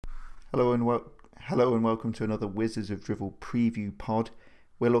Hello and welcome to another Wizards of Drivel preview pod.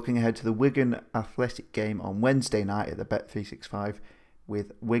 We're looking ahead to the Wigan Athletic game on Wednesday night at the Bet365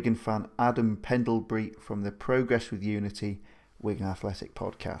 with Wigan fan Adam Pendlebury from the Progress with Unity Wigan Athletic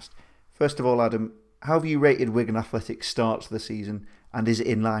podcast. First of all, Adam, how have you rated Wigan Athletic's start to the season, and is it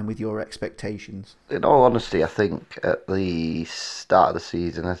in line with your expectations? In all honesty, I think at the start of the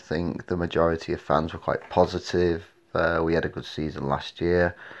season, I think the majority of fans were quite positive. We had a good season last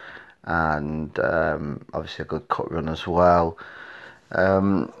year, and obviously a good cut run as well.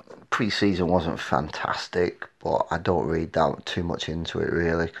 Pre-season wasn't fantastic, but I don't read that too much into it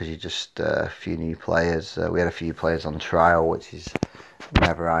really, because you just a few new players. We had a few players on trial, which is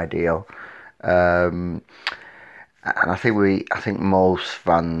never ideal. And I think most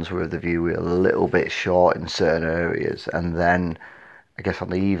fans were of the view we were a little bit short in certain areas, and then I guess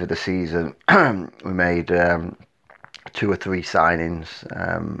on the eve of the season, we made two or three signings.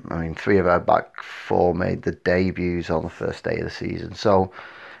 Three of our back four made the debuts on the first day of the season, so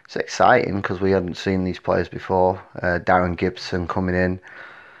it's exciting because we hadn't seen these players before. Darren Gibson coming in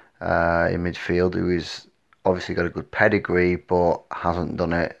midfield, who is obviously got a good pedigree, but hasn't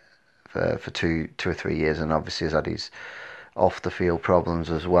done it for two or 3 years, and obviously has had his off the field problems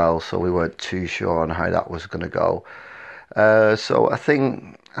as well. So we weren't too sure on how that was going to go. So I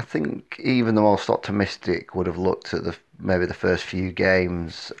think even the most optimistic would have looked at maybe the first few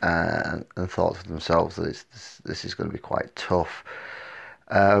games and thought to themselves that this is going to be quite tough.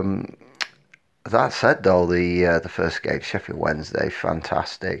 That said, though, the first game, Sheffield Wednesday,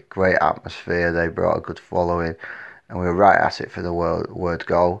 fantastic, great atmosphere. They brought a good following, and we were right at it for the word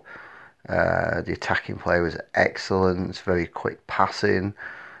goal. The attacking play was excellent, very quick passing,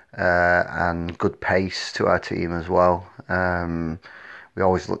 and good pace to our team as well. We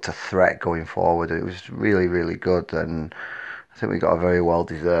always looked a threat going forward. It was really, really good, and I think we got a very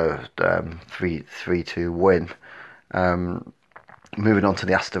well-deserved 3-2 win. Moving on to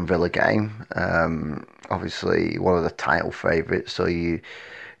the Aston Villa game, obviously one of the title favourites, so you're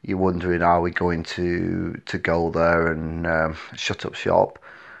wondering, are we going to go there and shut up shop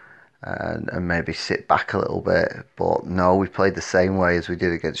and maybe sit back a little bit? But no, we played the same way as we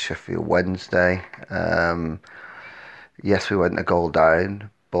did against Sheffield Wednesday. Yes, we went a goal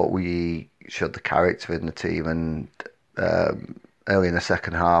down, but we showed the character in the team, and early in the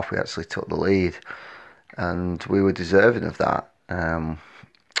second half we actually took the lead, and we were deserving of that. Had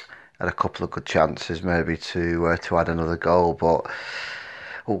a couple of good chances maybe to add another goal, but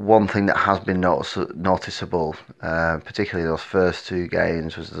one thing that has been noticeable, particularly those first two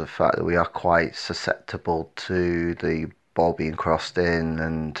games, was the fact that we are quite susceptible to the ball being crossed in,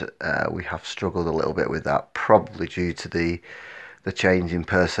 and we have struggled a little bit with that, probably due to the change in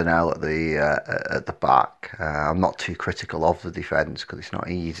personnel at the back. I'm not too critical of the defence because it's not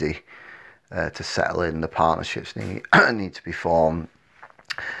easy to settle in. The partnerships need to be formed.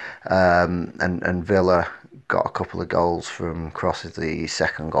 And Villa got a couple of goals from crosses. The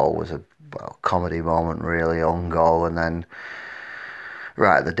second goal was a comedy moment, really, on goal, and then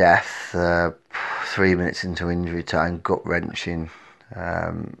right at the death, 3 minutes into injury time, gut wrenching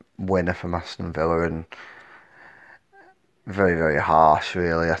winner from Aston Villa, and very, very harsh,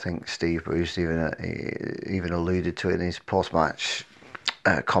 really. I think Steve Bruce even alluded to it in his post-match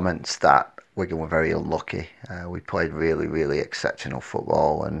comments that Wigan were very unlucky. We played really, really exceptional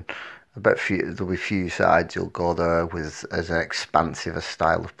football, and I bet there'll be few sides who'll go there with as expansive a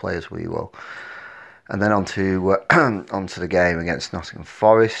style of play as we will. And then onto the game against Nottingham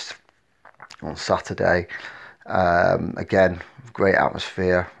Forest on Saturday. Again, great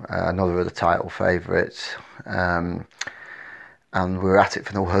atmosphere. Another of the title favourites, and we were at it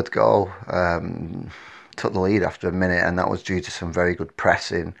for the word goal. Took the lead after a minute, and that was due to some very good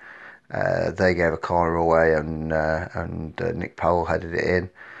pressing. They gave a corner away, and Nick Powell headed it in,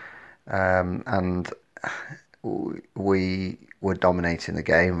 and we were dominating the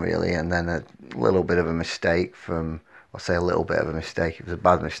game really. And then a little bit of a mistake it was a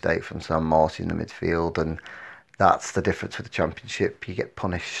bad mistake from Sam Morty in the midfield, and that's the difference with the Championship. You get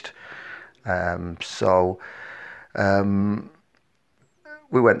punished.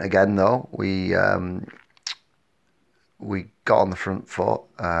 We went again though. We got on the front foot,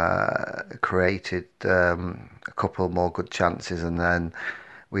 created a couple more good chances, and then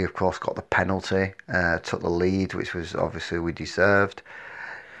we of course got the penalty, took the lead, which was obviously we deserved.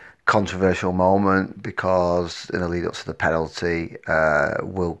 Controversial moment because in the lead up to the penalty,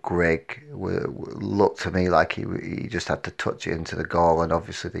 Will Grigg looked to me like he just had to touch it into the goal, and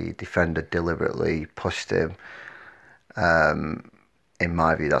obviously the defender deliberately pushed him. In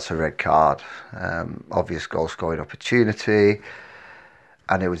my view, that's a red card. Obvious goal scoring opportunity.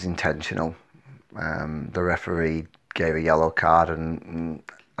 and it was intentional. The referee gave a yellow card, and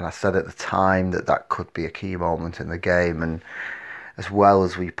I said at the time that could be a key moment in the game. And as well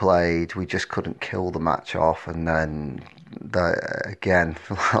as we played, we just couldn't kill the match off. And then, again,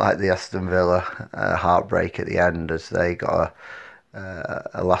 like the Aston Villa heartbreak at the end, as they got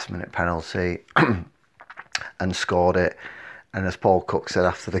a last-minute penalty and scored it. And as Paul Cook said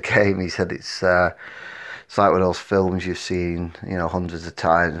after the game, he said it's like one of those films you've seen, hundreds of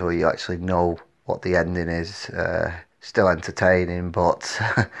times, where you actually know what the ending is. Still entertaining, but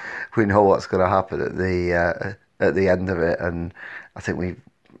we know what's going to happen at the end of it. And I think we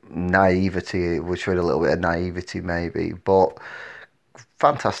showed a little bit of naivety maybe, but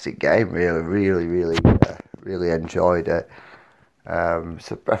fantastic game, really enjoyed it.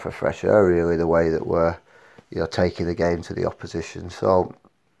 It's a breath of fresh air, really, the way that we're taking the game to the opposition. So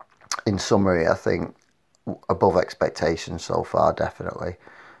in summary, I think above expectations so far, definitely.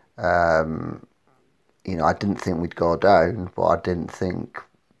 I didn't think we'd go down, but I didn't think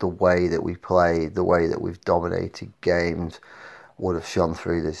the way that we played, the way that we've dominated games, would have shone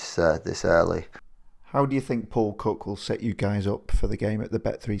through this early. How do you think Paul Cook will set you guys up for the game at the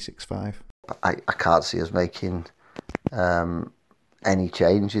Bet365? I can't see us making any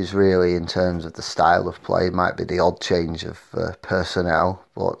changes really in terms of the style of play. Might be the odd change of personnel,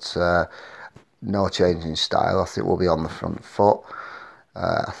 but no change in style. I think we'll be on the front foot.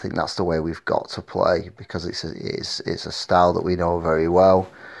 I think that's the way we've got to play, because it's a style that we know very well.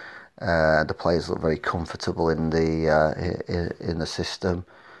 The players look very comfortable in the system,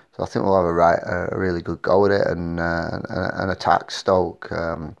 so I think we'll have a really good go at it and attack Stoke.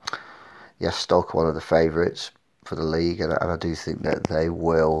 Stoke are one of the favourites for the league, and I do think that they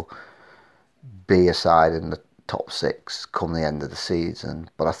will be a side in the top six come the end of the season.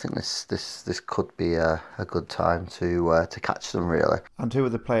 But I think this could be a good time to catch them, really. And who are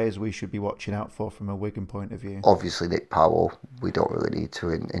the players we should be watching out for from a Wigan point of view? Obviously Nick Powell. We don't really need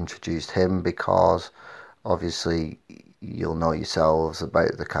to introduce him, because obviously you'll know yourselves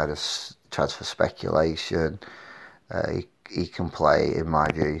about the kind of transfer speculation. He can play, in my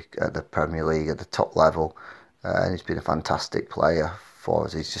view, at the Premier League at the top level, and he's been a fantastic player for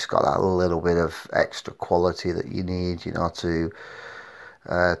us. He's just got that little bit of extra quality that you need, to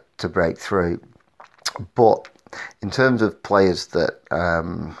break through. But in terms of players that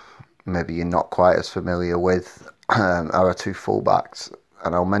maybe you're not quite as familiar with, our two fullbacks,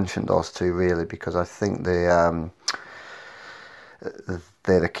 and I'll mention those two really because I think they're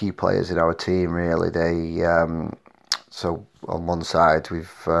the key players in our team. Really, so on one side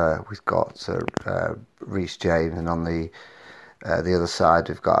we've got Reece James, and on the other side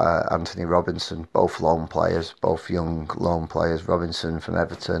we've got Anthony Robinson, both loan players, both young loan players. Robinson from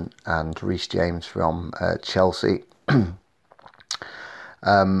Everton and Reece James from Chelsea.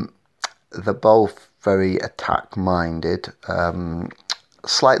 They're both very attack-minded,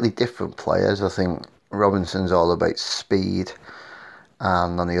 slightly different players. I think Robinson's all about speed,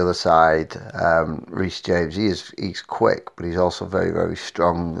 and on the other side, Reece James, he's quick, but he's also very, very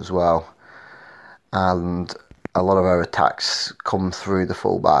strong as well. And a lot of our attacks come through the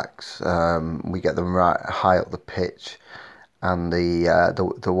fullbacks. We get them right high up the pitch, and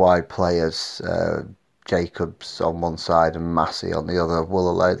the wide players, Jacobs on one side and Massey on the other, will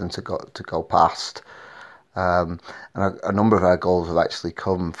allow them to go past. And a number of our goals have actually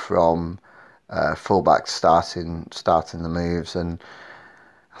come from fullbacks starting the moves, and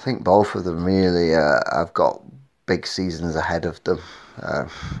I think both of them really have got big seasons ahead of them.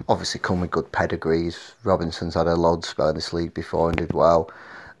 Obviously come with good pedigrees. Robinson's had a load spell in this league before and did well,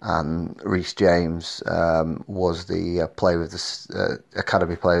 and Reece James was the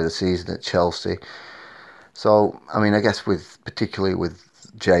academy player of the season at Chelsea. So I guess particularly with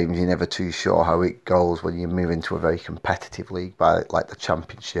James, you're never too sure how it goes when you move into a very competitive league like the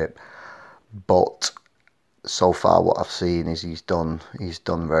Championship. But so far, what I've seen is he's done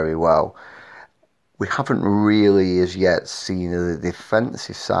very well. We haven't really as yet seen the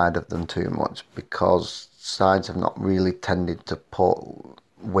defensive side of them too much, because sides have not really tended to put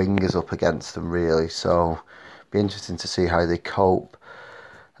wingers up against them really. So it'll be interesting to see how they cope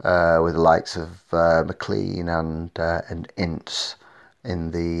with the likes of McLean and Ince in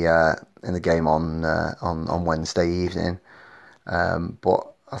the game on Wednesday evening.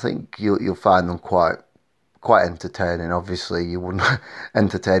 But I think you'll find them quite entertaining. Obviously, you wouldn't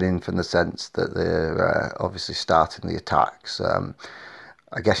entertaining from the sense that they're obviously starting the attacks.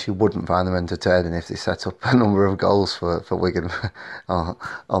 I guess you wouldn't find them entertaining if they set up a number of goals for Wigan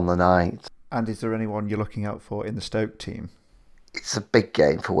on the night. And is there anyone you're looking out for in the Stoke team? It's a big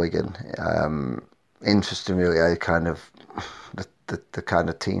game for Wigan. Interesting, really, how kind of the kind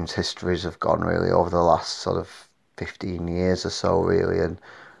of team's histories have gone really over the last sort of 15 years or so, really, and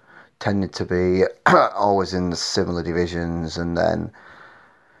tended to be always in the similar divisions. And then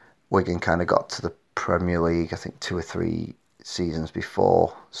Wigan kind of got to the Premier League, I think 2 or 3 seasons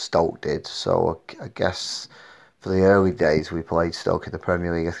before Stoke did. So I guess for the early days we played Stoke in the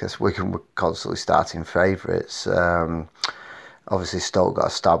Premier League, I guess Wigan were constantly starting favourites. Obviously, Stoke got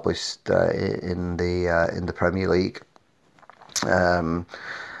established in the Premier League, and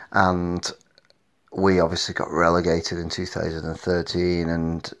we obviously got relegated in 2013,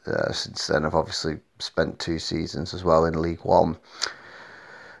 and since then I've obviously spent 2 seasons as well in League One.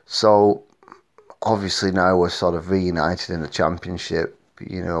 So obviously now we're sort of reunited in the Championship.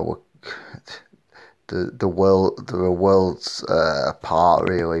 You know, the world, there are worlds apart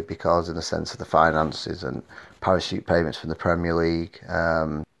really, because in the sense of the finances and parachute payments from the Premier League.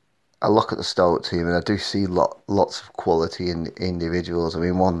 I look at the Stoke team and I do see lots of quality in individuals. I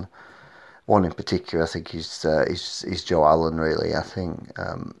mean, one in particular I think is Joe Allen. Really, I think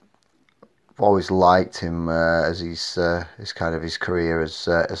I've always liked him as his career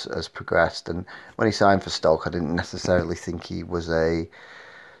has progressed. And when he signed for Stoke, I didn't necessarily think he was a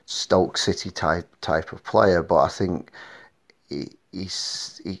Stoke City type of player, but I think he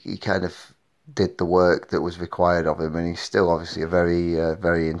kind of did the work that was required of him, and he's still obviously a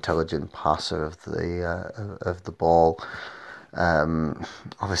very intelligent passer of the ball.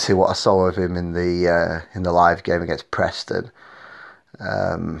 Obviously, what I saw of him in the live game against Preston,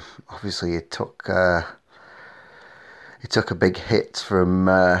 obviously he took a big hit from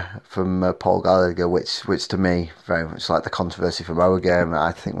Paul Gallagher, which to me, very much like the controversy from our game,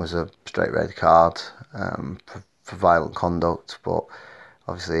 I think was a straight red card for violent conduct, but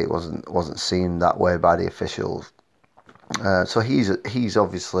obviously it wasn't seen that way by the officials. So he's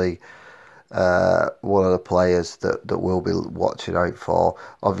obviously one of the players that we'll be watching out for.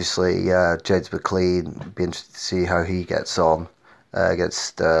 Obviously, James McLean, be interested to see how he gets on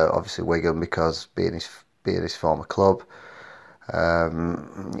against obviously Wigan, because being his former club.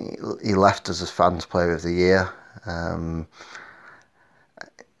 He left us as Fans Player of the Year, and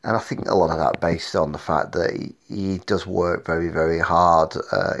I think a lot of that based on the fact that he does work very, very hard.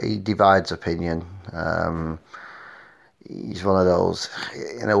 He divides opinion. He's one of those,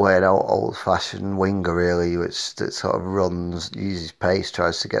 in a way, an old-fashioned winger, really, which that sort of uses pace,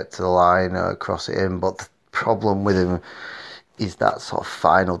 tries to get to the line, cross it in. But the problem with him is that sort of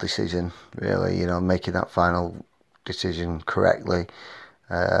final decision, really, making that final decision correctly.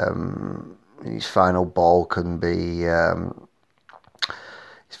 His final ball can be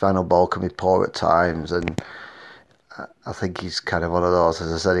poor at times, and I think he's kind of one of those.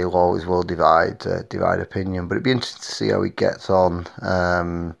 As I said, he'll always will divide opinion, but it'd be interesting to see how he gets on,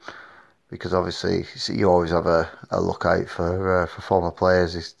 because obviously you always have a look out for former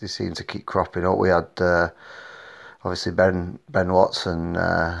players. They seem to keep cropping up. We had obviously Ben Watson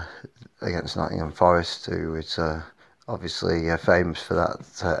against Nottingham Forest, who is obviously famous for that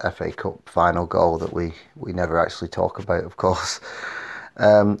FA Cup final goal that we never actually talk about, of course.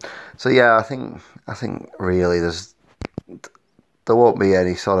 So yeah, I think really there won't be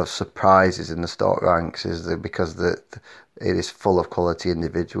any sort of surprises in the Stoke ranks, is there? Because it is full of quality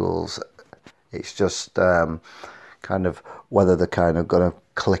individuals. It's just kind of whether they're kind of going to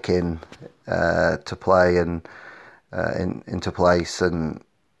click in to play and into place and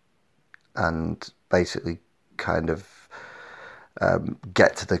basically kind of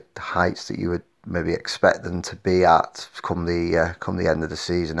get to the heights that you would maybe expect them to be at come the end of the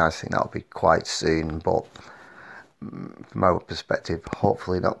season. I think that'll be quite soon, but from our perspective,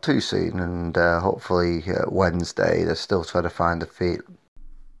 hopefully not too soon, and hopefully Wednesday they're still trying to find a feet.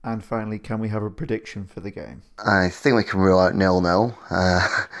 And finally, can we have a prediction for the game? I think we can rule out 0-0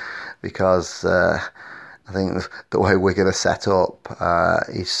 because I think the way we're going to set up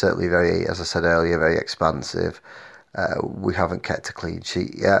is certainly very, as I said earlier, very expansive. We haven't kept a clean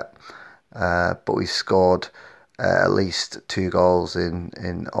sheet yet, but we scored at least 2 goals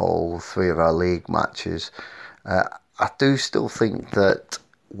in all 3 of our league matches. I do still think that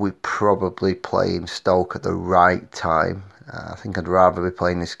we're probably playing Stoke at the right time. I think I'd rather be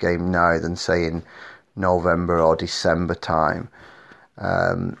playing this game now than say in November or December time.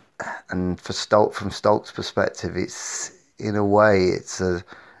 And from Stoke's perspective, it's in a way it's a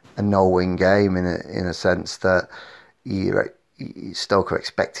no-win game in a sense that Stoke are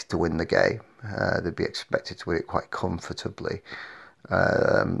expected to win the game. They'd be expected to win it quite comfortably.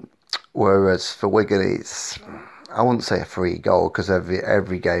 Whereas for Wigan, it's, I wouldn't say a free goal because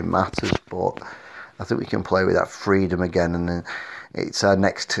every game matters, but I think we can play with that freedom again. And it's our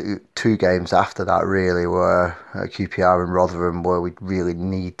next two games after that really were QPR and Rotherham, where we really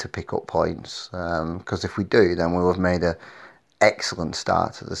need to pick up points, because if we do, then we'll have made a excellent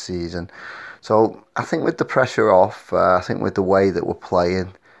start to the season. So I think with the pressure off, I think with the way that we're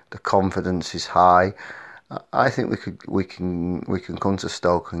playing, the confidence is high. I think we can come to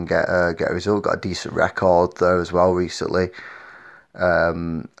Stoke and get a result. Got a decent record there as well recently.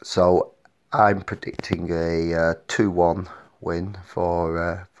 So I'm predicting a 2-1 win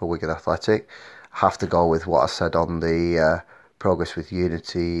for Wigan Athletic. I have to go with what I said on the Progress with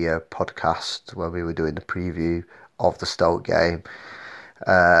Unity podcast when we were doing the preview of the Stoke game.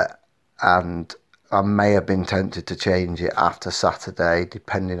 And I may have been tempted to change it after Saturday,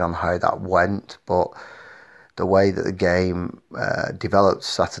 depending on how that went. But the way that the game developed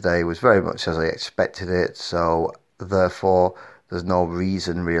Saturday was very much as I expected it. So therefore, there's no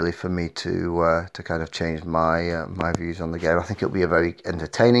reason really for me to kind of change my my views on the game. I think it'll be a very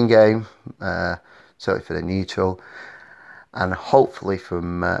entertaining game, certainly for the neutral, and hopefully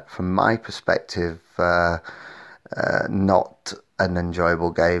from my perspective, not an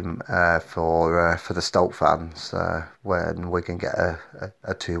enjoyable game for the Stoke fans when we can get a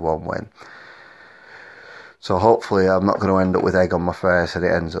 2-1 win. So hopefully I'm not going to end up with egg on my face and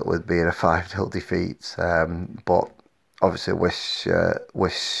it ends up with being a 5-0 defeat. But obviously wish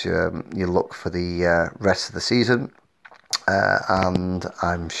you luck for the rest of the season, and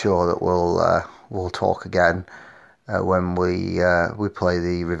I'm sure that we'll talk again when we play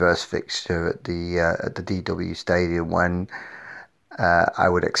the reverse fixture at the DW Stadium, when I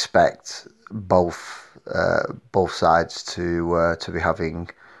would expect both sides to be having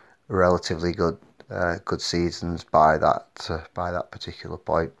relatively good seasons by that particular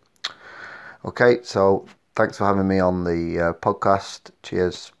point. Okay, so thanks for having me on the podcast.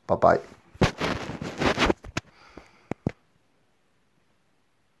 Cheers. Bye bye.